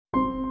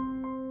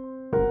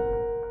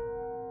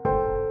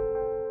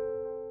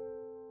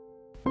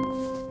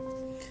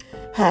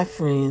Hi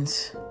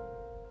friends,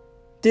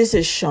 this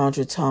is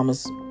Chandra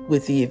Thomas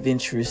with The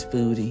Adventurous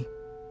Foodie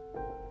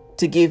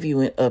to give you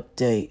an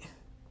update.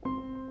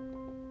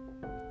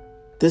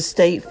 The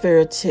State Fair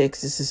of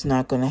Texas is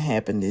not going to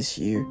happen this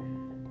year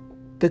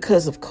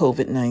because of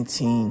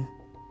COVID-19,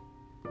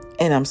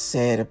 and I'm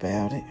sad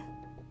about it.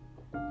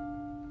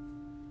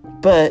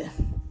 But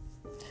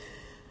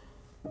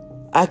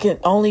I can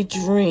only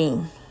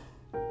dream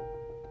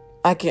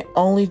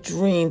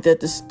that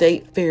the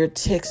State Fair of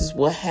Texas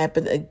will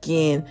happen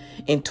again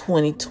in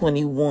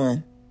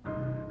 2021.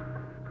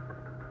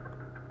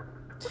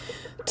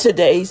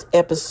 Today's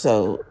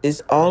episode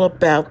is all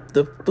about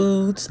the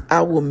foods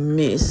I will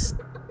miss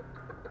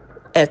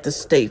at the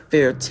State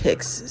Fair of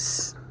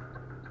Texas.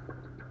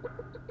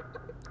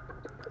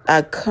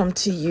 I come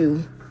to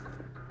you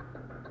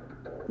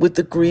with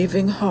a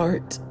grieving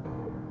heart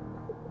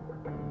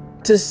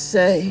to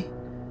say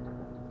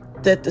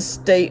that the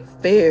State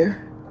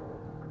Fair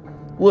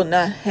will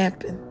not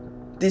happen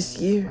this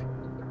year.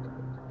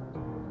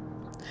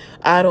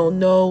 I don't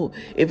know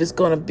if it's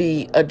going to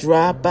be a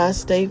drive-by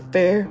State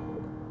Fair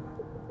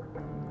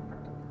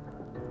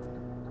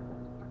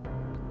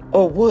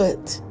or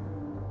what.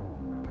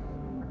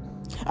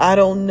 I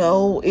don't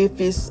know if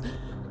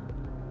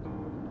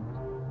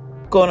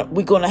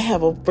we're going to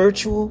have a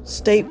virtual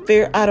State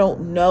Fair. I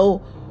don't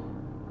know.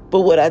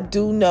 But what I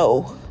do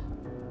know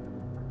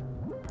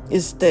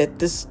is that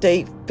the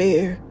State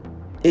Fair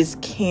is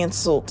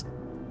canceled.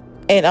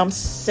 And I'm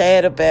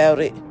sad about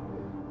it.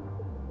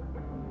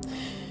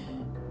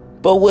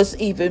 But what's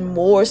even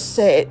more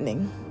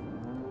saddening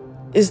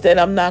is that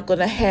I'm not going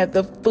to have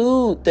the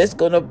food that's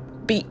going to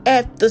be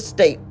at the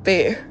State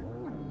Fair.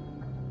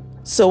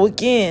 So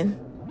again,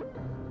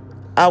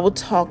 I will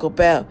talk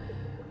about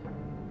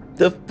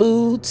the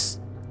foods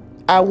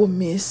I will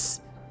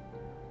miss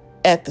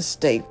at the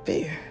State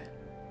Fair.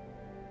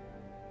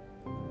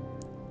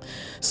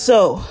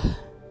 So,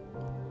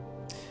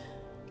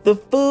 the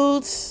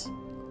foods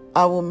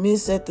I will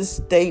miss at the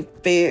State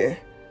Fair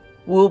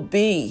will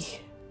be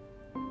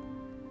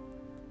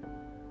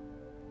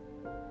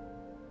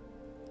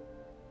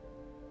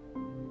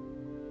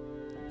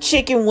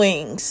chicken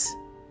wings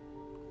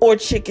or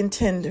chicken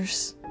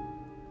tenders.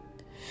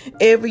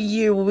 Every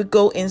year when we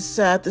go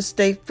inside the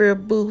State Fair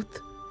booth,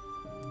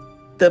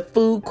 the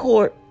food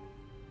court,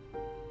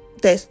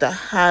 that's the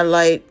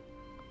highlight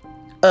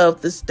of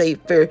the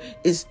State Fair,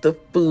 is the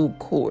food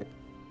court.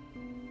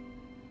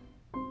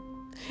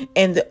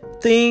 And the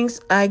things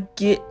I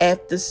get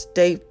at the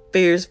State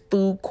Fair's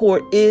food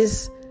court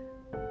is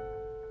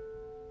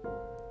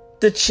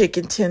the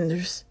chicken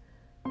tenders.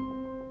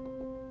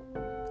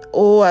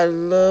 Oh, I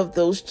love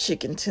those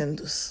chicken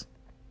tenders.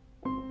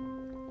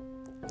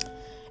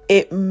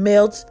 It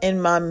melts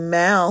in my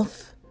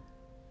mouth.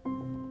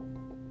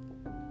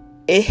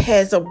 It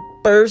has a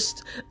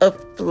burst of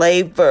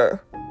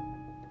flavor.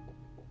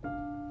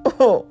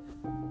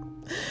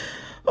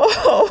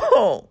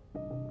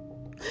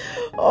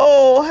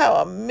 Oh, how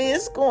I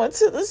miss going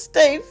to the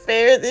State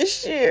Fair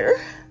this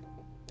year.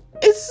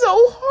 It's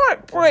so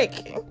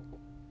heartbreaking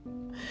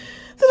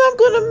that I'm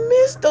going to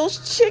miss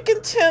those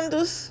chicken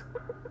tenders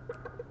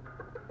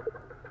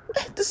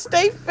at the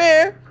State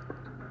Fair,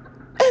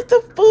 at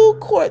the food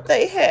court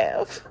they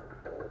have.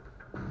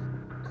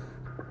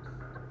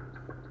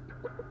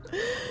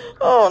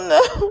 Oh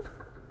no.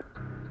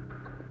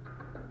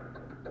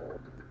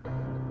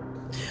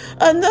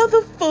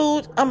 Another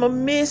food I'm going to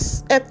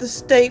miss at the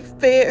State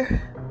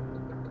Fair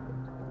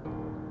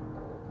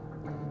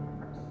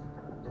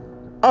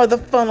are the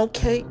funnel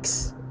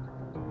cakes.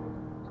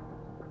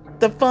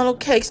 The funnel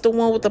cakes, the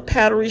one with the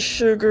powdery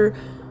sugar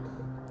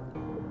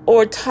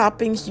or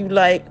toppings you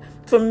like.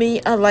 For me,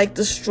 I like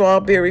the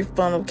strawberry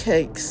funnel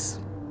cakes.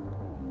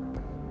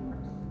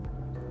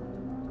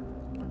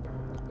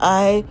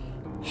 I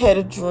had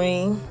a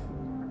dream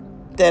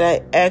that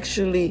I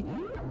actually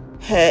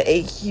had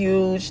a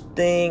huge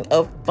thing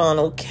of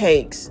funnel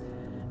cakes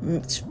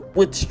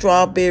with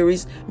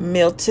strawberries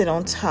melted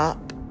on top.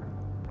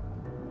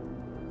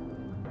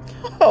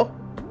 Oh,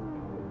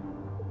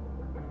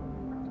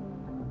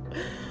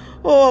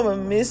 I'm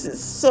gonna miss it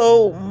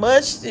so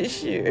much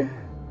this year.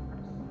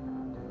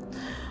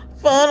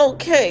 Funnel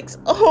cakes.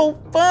 Oh,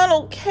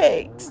 funnel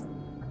cakes.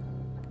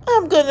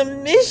 I'm gonna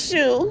miss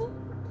you.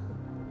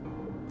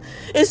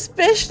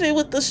 Especially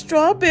with the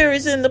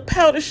strawberries and the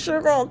powdered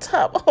sugar on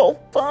top. Oh,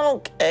 funnel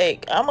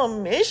cake. I'm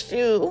gonna miss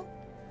you.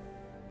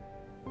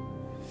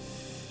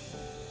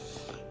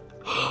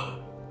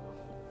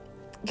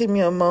 Give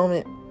me a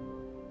moment.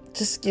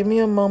 Just give me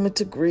a moment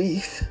to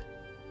grieve.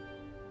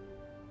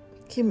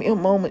 Give me a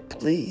moment,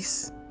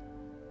 please.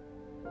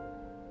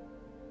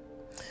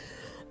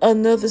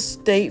 Another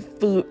State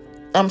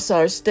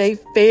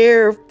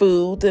Fair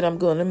food that I'm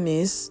gonna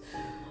miss.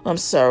 I'm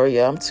sorry,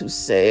 I'm too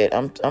sad.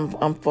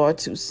 I'm far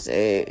too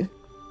sad.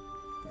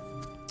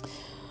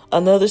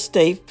 Another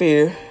State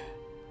Fair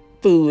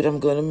food I'm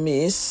gonna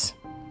miss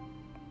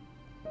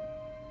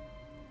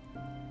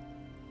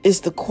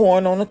is the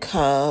corn on the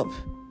cob.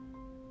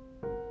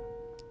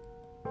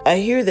 I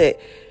hear that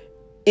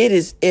It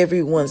is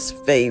everyone's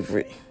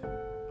favorite.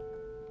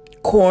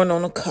 Corn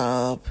on the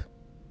cob.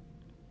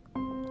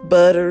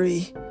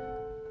 Buttery,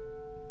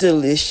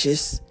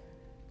 delicious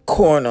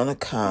corn on the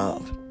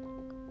cob.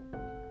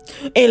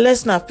 And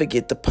let's not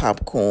forget the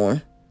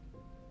popcorn.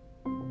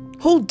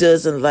 Who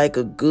doesn't like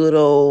a good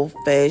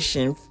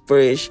old-fashioned,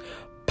 fresh,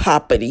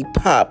 poppity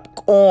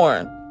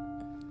popcorn?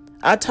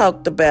 I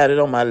talked about it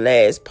on my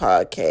last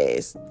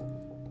podcast.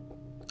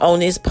 On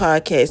this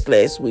podcast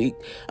last week,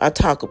 I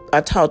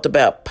talked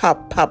about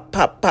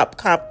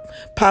popcorn.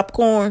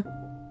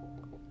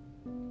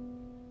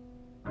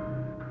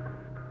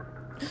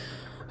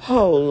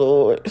 Oh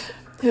Lord,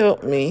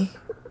 help me.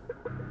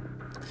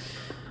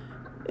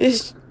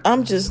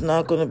 I'm just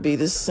not going to be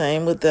the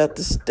same without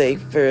the State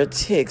Fair of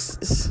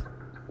Texas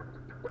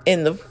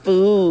and the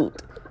food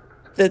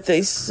that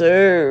they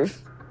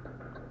serve.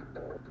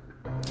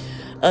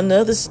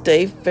 Another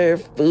State Fair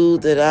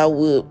food that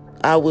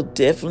I would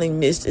definitely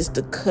miss is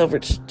the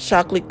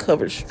chocolate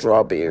covered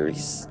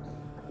strawberries.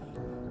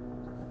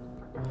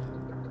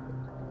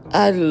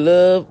 I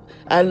love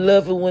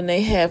it when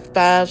they have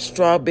 5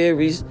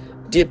 strawberries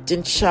dipped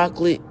in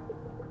chocolate.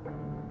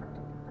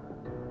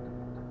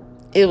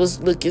 It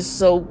was looking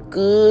so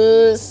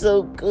good,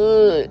 so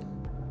good.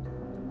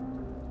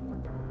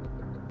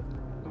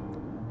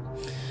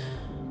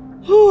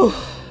 Whew.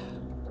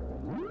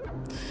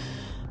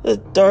 The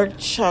dark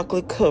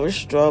chocolate covered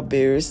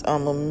strawberries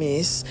I'm a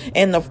miss.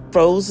 And the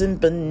frozen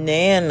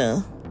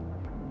banana.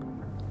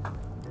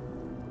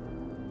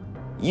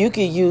 You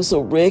can use a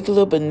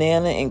regular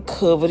banana and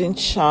cover it in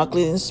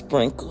chocolate and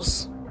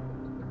sprinkles.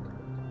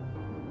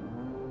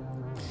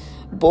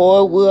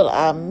 Boy, will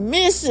I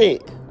miss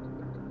it.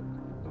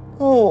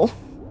 Oh,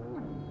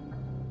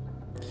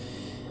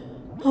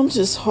 I'm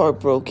just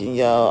heartbroken,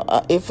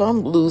 y'all. If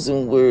I'm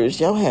losing words,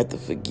 y'all have to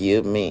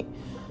forgive me.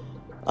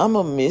 I'm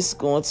a miss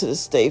going to the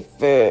State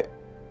Fair.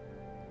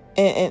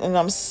 And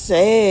I'm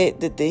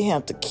sad that they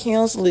have to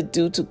cancel it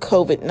due to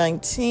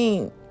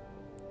COVID-19.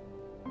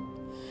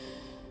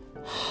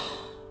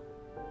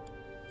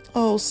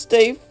 Oh,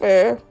 State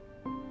Fair.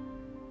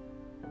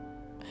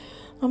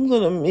 I'm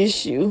going to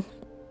miss you.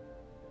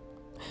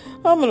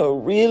 I'm going to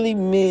really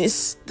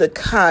miss the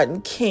cotton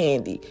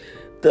candy,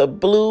 the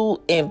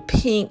blue and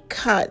pink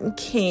cotton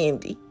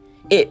candy.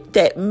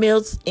 That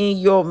melts in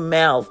your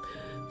mouth,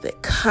 the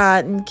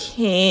cotton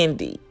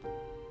candy.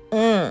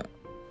 That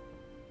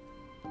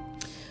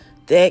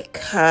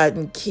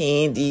cotton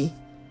candy,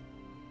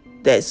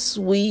 that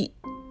sweet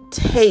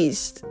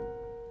taste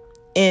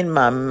in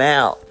my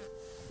mouth.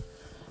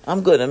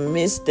 I'm going to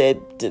miss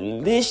that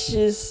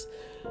delicious,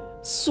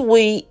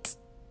 sweet,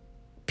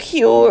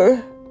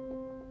 pure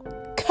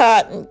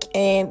cotton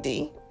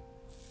candy.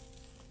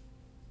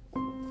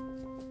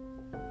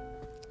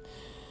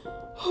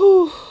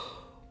 Whew.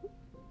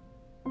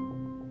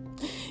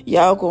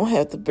 Y'all gonna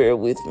have to bear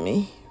with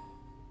me.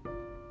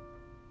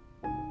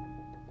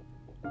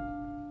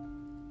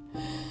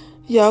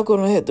 Y'all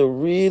gonna have to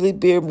really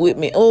bear with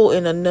me. Oh,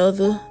 and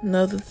another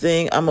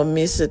thing I'm gonna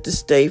miss at the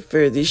State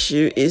Fair this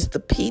year is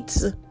the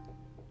pizza.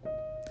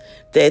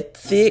 That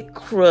thick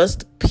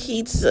crust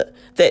pizza.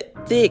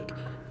 That thick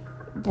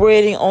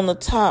breading on the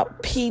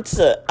top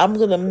pizza. I'm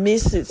gonna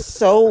miss it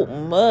so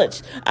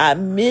much. I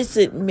miss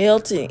it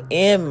melting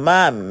in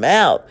my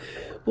mouth.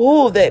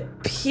 Ooh,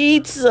 that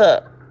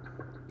pizza.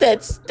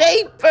 That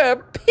State Fair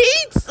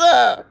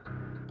pizza.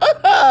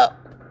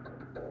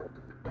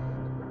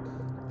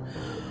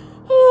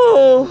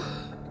 Oh,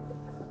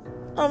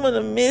 I'm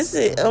gonna miss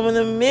it. I'm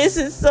gonna miss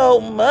it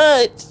so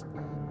much.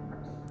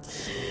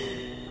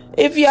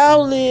 If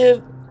y'all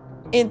live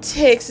in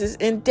Texas,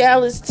 in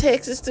Dallas,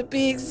 Texas to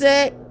be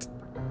exact,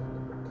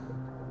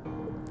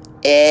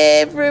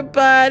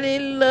 everybody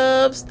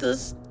loves the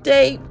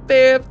State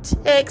Fair of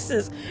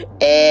Texas.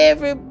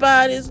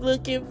 Everybody's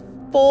looking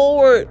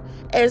forward,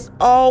 as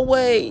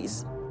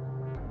always,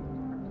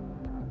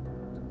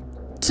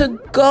 to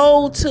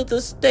go to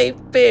the State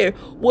Fair,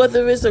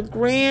 whether it's a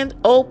grand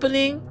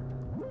opening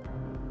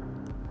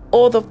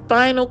or the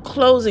final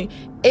closing.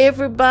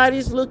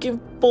 Everybody's looking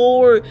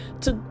forward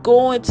to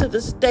going to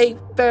the State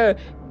Fair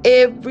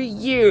every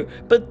year.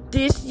 But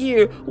this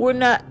year, we're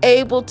not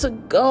able to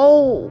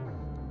go.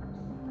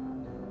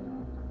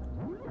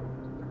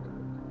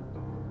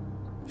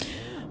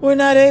 We're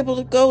not able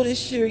to go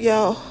this year,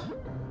 y'all.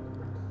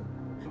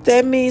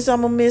 That means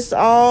I'm going to miss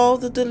all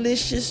the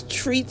delicious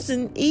treats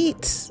and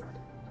eats.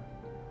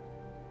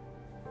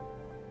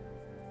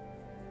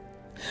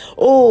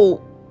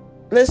 Oh,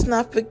 let's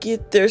not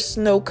forget their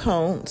snow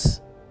cones.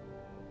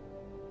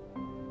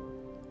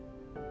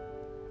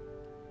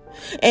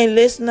 And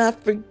let's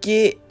not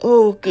forget,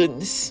 oh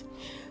goodness,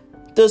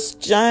 those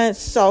giant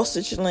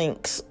sausage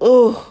links.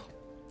 Oh,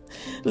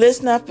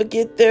 let's not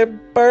forget their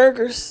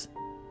burgers.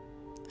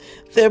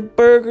 Their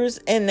burgers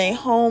and their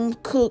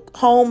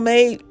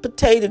homemade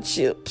potato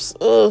chips.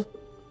 Oh,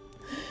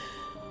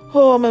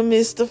 I'm gonna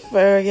miss the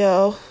fair,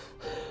 y'all.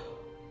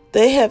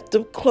 They have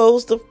to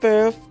close the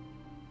fair.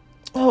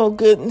 Oh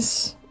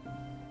goodness,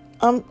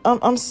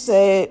 I'm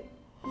sad.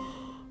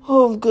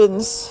 Oh,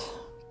 goodness.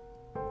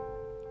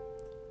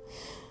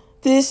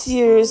 This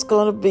year is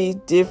going to be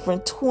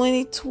different.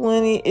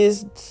 2020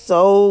 is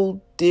so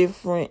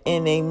different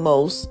in a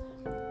most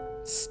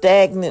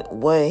stagnant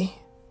way.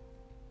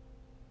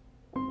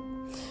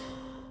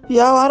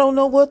 Y'all, I don't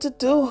know what to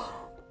do.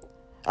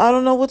 I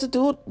don't know what to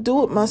do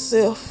with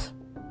myself.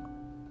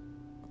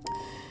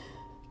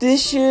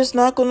 This year is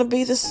not going to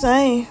be the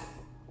same.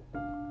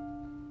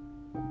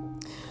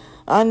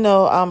 I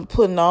know I'm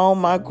putting all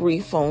my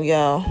grief on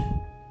y'all.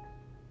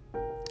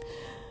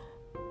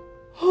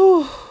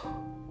 Whew.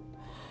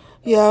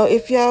 Y'all,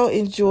 if y'all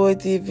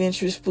enjoyed the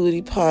Adventurous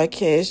Foodie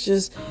podcast,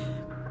 just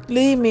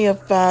leave me a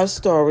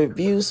 5-star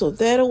review so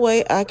that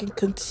way I can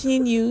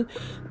continue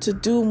to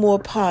do more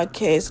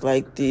podcasts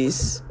like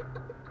this.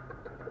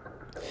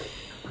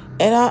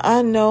 And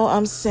I know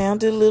I'm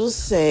sounding a little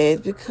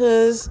sad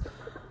because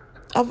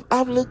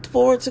I've looked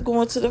forward to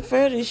going to the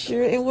fair this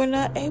year and we're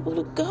not able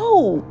to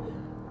go.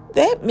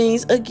 That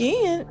means,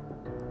 again,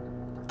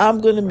 I'm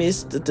going to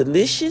miss the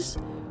delicious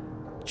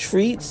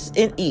treats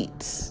and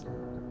eats.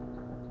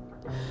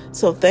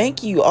 So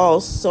thank you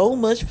all so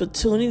much for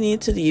tuning in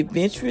to the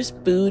Adventurous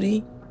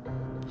Foodie.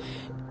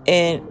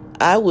 And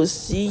I will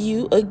see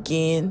you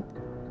again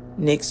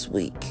next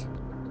week.